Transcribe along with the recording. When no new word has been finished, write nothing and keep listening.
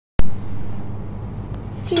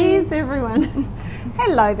Cheers everyone.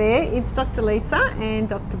 Hello there, it's Dr. Lisa and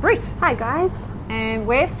Dr. Britt. Hi guys. And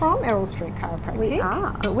we're from Errol Street Chiropractic. We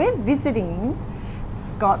are. But we're visiting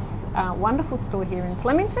Scott's wonderful store here in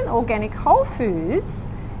Flemington, Organic Whole Foods.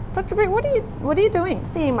 Dr. Britt, what are you doing?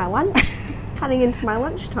 Just eating my lunch. Cutting into my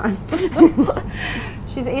lunchtime.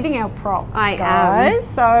 She's eating our props, I guys.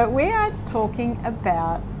 am. So we are talking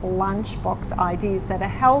about lunchbox ideas that are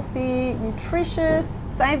healthy, nutritious,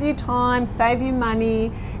 save you time, save you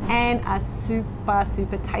money, and are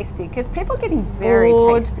super tasty. Because people are getting Very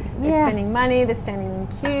bored. tasty. They're spending money, they're standing in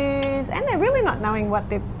queues, and they're really not knowing what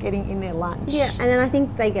they're getting in their lunch. Yeah, and then I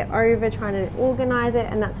think they get over trying to organise it,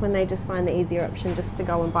 and that's when they just find the easier option just to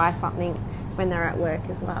go and buy something when they're at work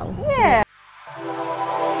as well. Yeah.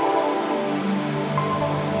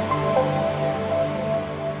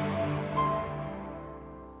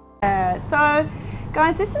 So,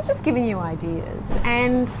 guys, this is just giving you ideas.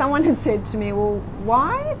 And someone had said to me, well,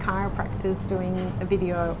 why are chiropractors doing a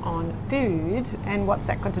video on food and what's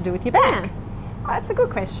that got to do with your back? Yeah. That's a good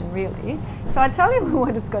question, really. So I tell you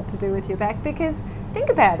what it's got to do with your back, because think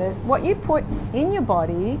about it, what you put in your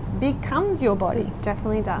body becomes your body. It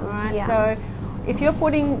definitely does. Right? Yeah. So if you're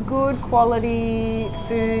putting good quality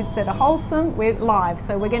foods that are wholesome, we're live,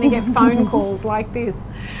 so we're going to get phone calls like this.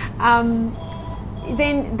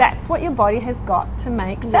 Then that's what your body has got to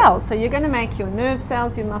make cells. So you're going to make your nerve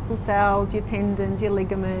cells, your muscle cells, your tendons, your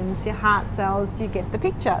ligaments, your heart cells. You get the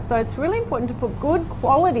picture. So it's really important to put good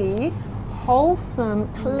quality,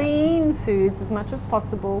 wholesome, clean foods as much as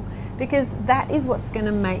possible, because that is what's going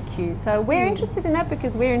to make you. So we're interested in that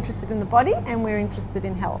because we're interested in the body and we're interested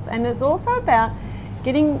in health. And it's also about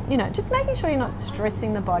getting, just making sure you're not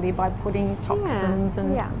stressing the body by putting toxins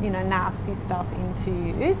and, nasty stuff into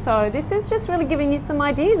you. So this is just really giving you some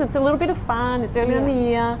ideas. It's a little bit of fun. It's early in the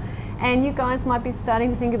year. And you guys might be starting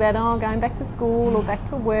to think about, going back to school or back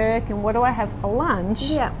to work, and what do I have for lunch?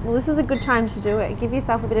 Yeah, well, this is a good time to do it. Give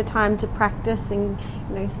yourself a bit of time to practice and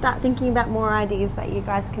start thinking about more ideas that you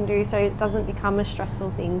guys can do, so it doesn't become a stressful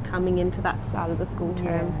thing coming into that start of the school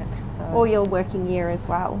term or your working year as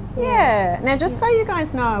well. Yeah. Now, just so you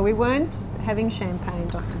guys know, we weren't having champagne,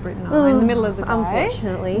 Dr. Britt and I, in the middle of the day.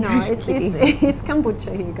 Unfortunately. No, it's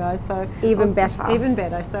kombucha here, guys. So it's even better. Even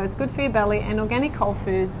better. So it's good for your belly, and Organic Whole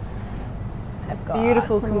Foods. It's got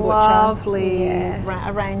beautiful some kombucha. Lovely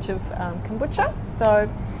a range of kombucha.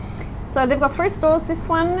 So they've got 3 stores. This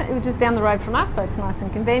one, which is down the road from us, so it's nice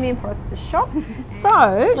and convenient for us to shop.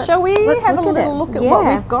 So shall we have a little look at what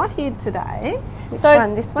we've got here today? Which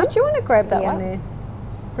one? This one? Did you want to grab that one there,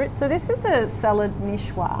 Britt? So this is a salad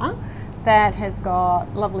niçoise that has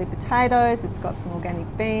got lovely potatoes. It's got some organic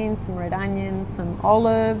beans, some red onions, some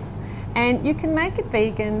olives, and you can make it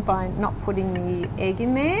vegan by not putting the egg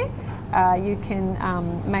in there. You can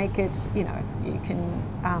make it, you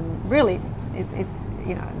can really, it's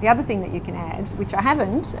the other thing that you can add, which I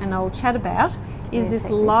haven't, and I'll chat about, is this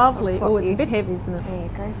lovely, it's a bit heavy, isn't it? There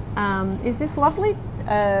you go. Is this lovely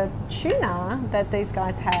tuna that these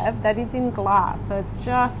guys have that is in glass. So it's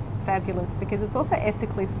just fabulous because it's also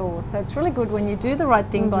ethically sourced. So it's really good when you do the right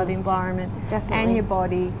thing by the environment and your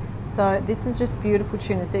body. So this is just beautiful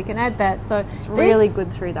tuna, so you can add that. So it's really good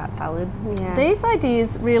through that salad. Yeah. These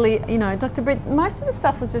ideas really, Dr. Britt, most of the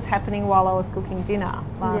stuff was just happening while I was cooking dinner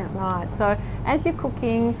last night. So as you're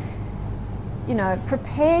cooking,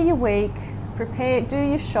 prepare your week, do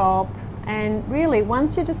your shop, and really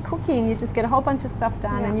once you're just cooking, you just get a whole bunch of stuff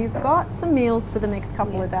done and you've got some meals for the next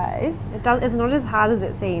couple of days. It's not as hard as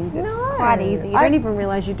it seems. It's quite easy. You don't even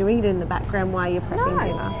realise you're doing it in the background while you're prepping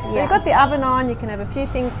dinner. So you've got the oven on, you can have a few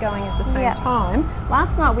things going at the same time.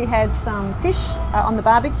 Last night we had some fish on the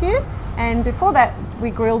barbecue, and before that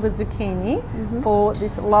we grilled a zucchini for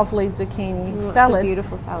this lovely zucchini salad. It's a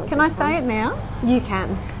beautiful salad. Can I say it now? You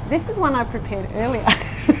can. This is one I prepared earlier.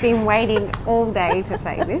 She's been waiting all day to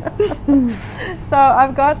say this. So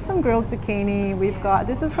I've got some grilled zucchini.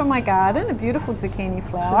 This is from my garden, a beautiful zucchini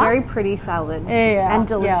flower. It's a very pretty salad and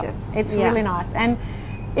delicious. It's really nice. And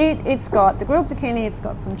it's got the grilled zucchini, it's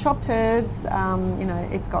got some chopped herbs,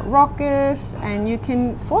 it's got rocket, and you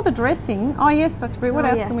can, for the dressing, Dr. Brie, what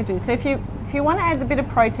else can we do? So if you want to add a bit of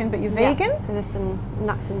protein but you're vegan. So there's some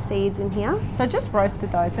nuts and seeds in here. So just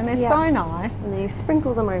roasted those, and they're so nice. And then you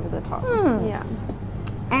sprinkle them over the top. Yeah.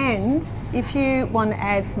 And if you want to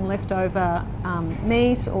add some leftover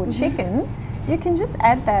meat or chicken, you can just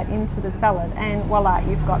add that into the salad, and voila,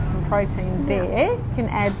 you've got some protein there. You can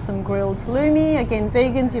add some grilled halloumi. Again,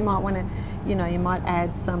 vegans, you might want to, you might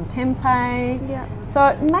add some tempeh. Yeah.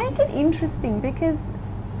 So make it interesting, because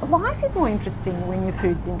life is more interesting when your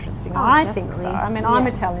food's interesting. Oh, I think so. definitely. I mean, I'm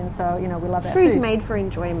Italian, so we love our Food's food. made for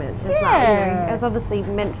enjoyment as well. It's obviously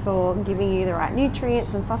meant for giving you the right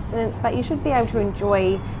nutrients and sustenance, but you should be able to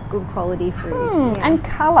enjoy good quality food. And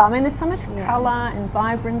colour. I mean, there's so much colour and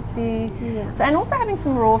vibrancy. Yeah. So, and also having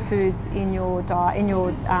some raw foods in your diet, in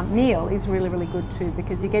your meal, is really, really good too,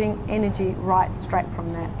 because you're getting energy right straight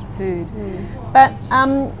from that food. But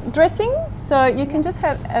dressing, so you can just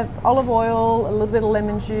have olive oil, a little bit of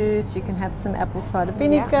lemon juice. You can have some apple cider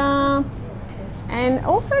vinegar. And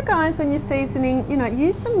also, guys, when you're seasoning,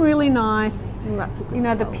 use some really nice,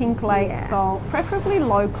 the pink lake salt, preferably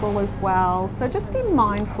local as well. So just be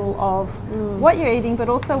mindful of what you're eating, but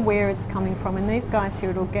also where it's coming from. And these guys here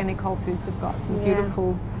at Organic Whole Foods have got some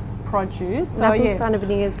beautiful produce. So apple cider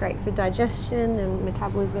vinegar is great for digestion and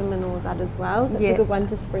metabolism and all of that as well. So it's a good one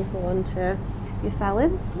to sprinkle onto your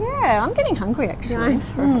salads. Yeah, I'm getting hungry actually. Yeah, I'm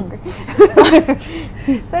so hungry.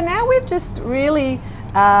 So now we've just really this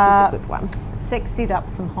is a good one. Sexied up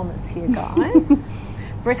some hummus here, guys.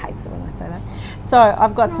 Britt hates it when I say that. So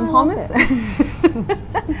I've got some hummus.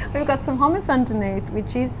 We've got some hummus underneath,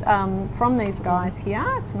 which is from these guys here.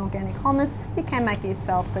 It's an organic hummus. You can make it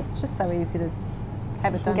yourself, but it's just so easy to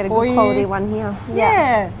have it done for you. Get a good quality one here.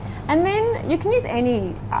 Yeah. And then you can use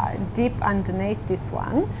any dip underneath this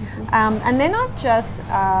one. And then I've just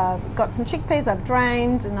got some chickpeas I've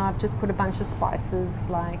drained, and I've just put a bunch of spices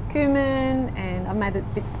like cumin, and I've made it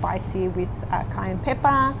a bit spicy with cayenne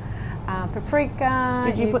pepper, paprika.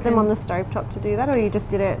 Did you put them on the stovetop to do that, or you just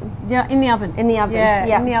did it? Yeah, in the oven. In the oven.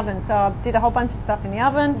 Yeah, in the oven. So I did a whole bunch of stuff in the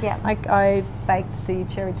oven. Yeah. I baked the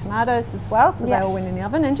cherry tomatoes as well, so they all went in the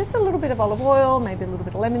oven, and just a little bit of olive oil, maybe a little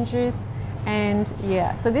bit of lemon juice. And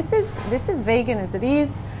so this is vegan as it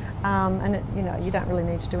is, and you don't really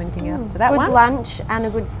need to do anything else to that one. Good lunch and a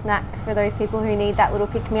good snack for those people who need that little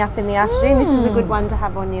pick me up in the afternoon. This is a good one to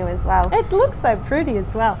have on you as well. It looks so pretty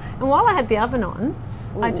as well. And while I had the oven on,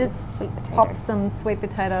 I just popped some sweet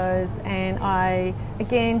potatoes, and I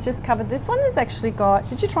again just covered. This one has actually got.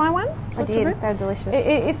 Did you try one? I did. They're delicious.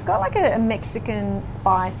 It's got like a Mexican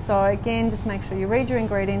spice. So again, just make sure you read your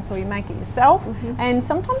ingredients or you make it yourself. And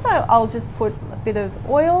sometimes I'll just put a bit of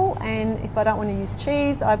oil, and if I don't want to use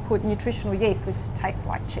cheese, I put nutritional yeast, which tastes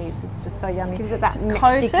like cheese. It's just so yummy. Gives it that just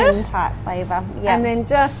Mexican type flavour. Yeah. And then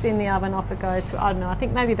just in the oven, off it goes. I don't know. I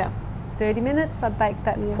think maybe about 30 minutes. I baked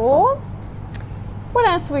that for. What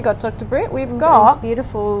else have we got, Dr. Britt? We've got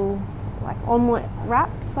beautiful, like omelette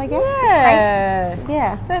wraps, I guess. Yeah. Crepes.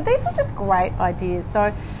 Yeah. So these are just great ideas.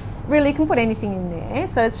 So really, you can put anything in there.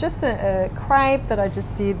 So it's just a crepe that I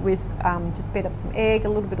just did with just beat up some egg, a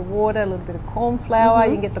little bit of water, a little bit of corn flour.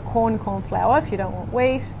 You can get the corn flour if you don't want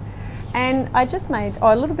wheat. And I just made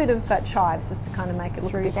a little bit of chives just to kind of make it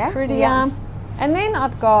look a bit prettier. Yeah. And then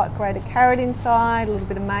I've got grated carrot inside, a little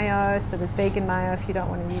bit of mayo. So there's vegan mayo if you don't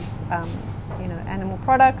want to use animal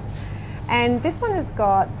products. And this one has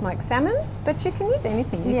got smoked salmon, but you can use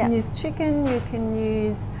anything. You can use chicken, you can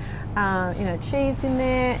use cheese in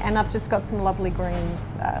there, and I've just got some lovely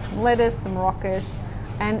greens, some lettuce, some rocket,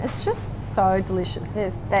 and it's just so delicious.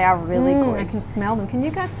 Yes, they are really good. I can smell them. Can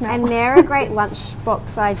you guys smell them? And they're a great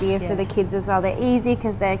lunchbox idea for the kids as well. They're easy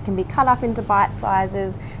because they can be cut up into bite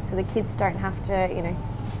sizes, so the kids don't have to,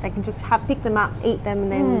 they can just pick them up, eat them,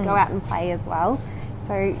 and then go out and play as well.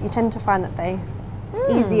 So you tend to find that they're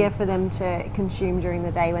easier for them to consume during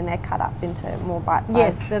the day when they're cut up into more bite size.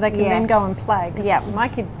 Yes, so they can then go and play. Yeah, my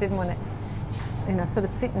kids didn't want to, sort of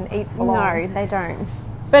sit and eat for long. No, they don't.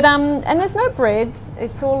 But and there's no bread.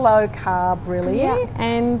 It's all low carb, really. Yeah.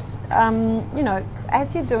 And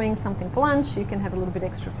as you're doing something for lunch, you can have a little bit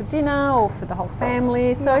extra for dinner or for the whole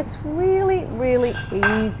family. So it's really, really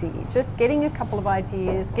easy. Just getting a couple of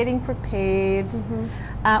ideas, getting prepared.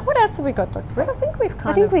 What else have we got, Dr. Britt? I think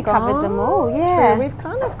we covered them all. Yeah, we've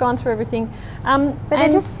kind of gone through everything. But they're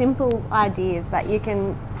just simple ideas that you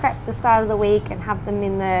can prep the start of the week and have them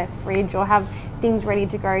in the fridge, or have things ready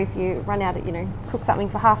to go if you run out of, cook something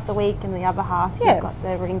for half the week and the other half you've got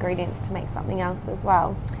the ingredients to make something else as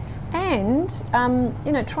well. And but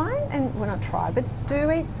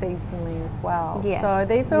do eat seasonally as well. Yes. So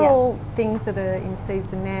these are all things that are in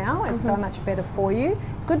season now, and so much better for you.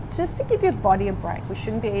 It's good just to give your body a break. We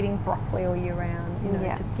shouldn't be eating broccoli all year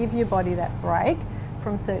round. Just give your body that break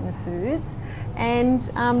from certain foods, and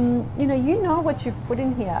you know what you've put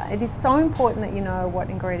in here. It is so important that you know what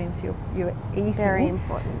ingredients you're eating. Very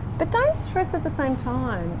important. But don't stress at the same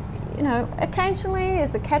time. Occasionally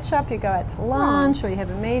as a catch-up, you go out to lunch or you have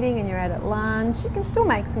a meeting and you're out at lunch, you can still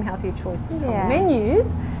make some healthier choices from the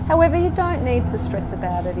menus. However, you don't need to stress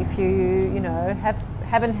about it if you,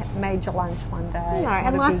 haven't made your lunch one day. No, it's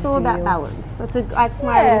and life's all about balance. That's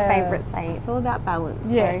my little favourite saying. It's all about balance.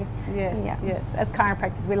 Yes, so, yes. As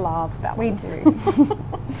chiropractors, we love balance. We do.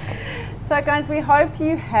 So guys, we hope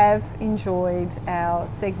you have enjoyed our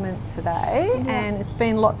segment today, and it's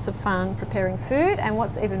been lots of fun preparing food, and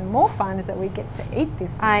what's even more fun is that we get to eat this.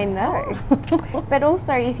 I know. But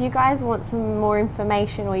also, if you guys want some more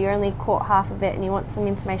information, or you only caught half of it and you want some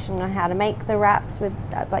information on how to make the wraps with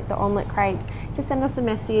like the omelette crepes, just send us a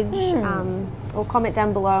message or comment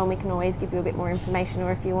down below, and we can always give you a bit more information.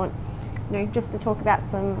 Or if you want, just to talk about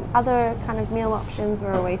some other kind of meal options,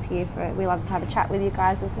 we're always here for it. We love to have a chat with you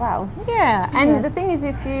guys as well. Yeah, and the thing is,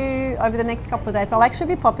 if you, over the next couple of days, I'll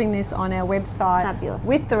actually be popping this on our website. Fabulous.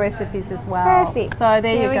 With the recipes as well. Perfect. So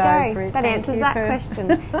there you go. Brit. That answers that question.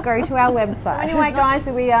 Go to our website. Anyway, guys,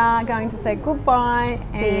 we are going to say goodbye,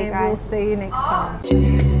 see you guys. We'll see you next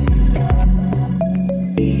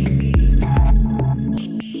time.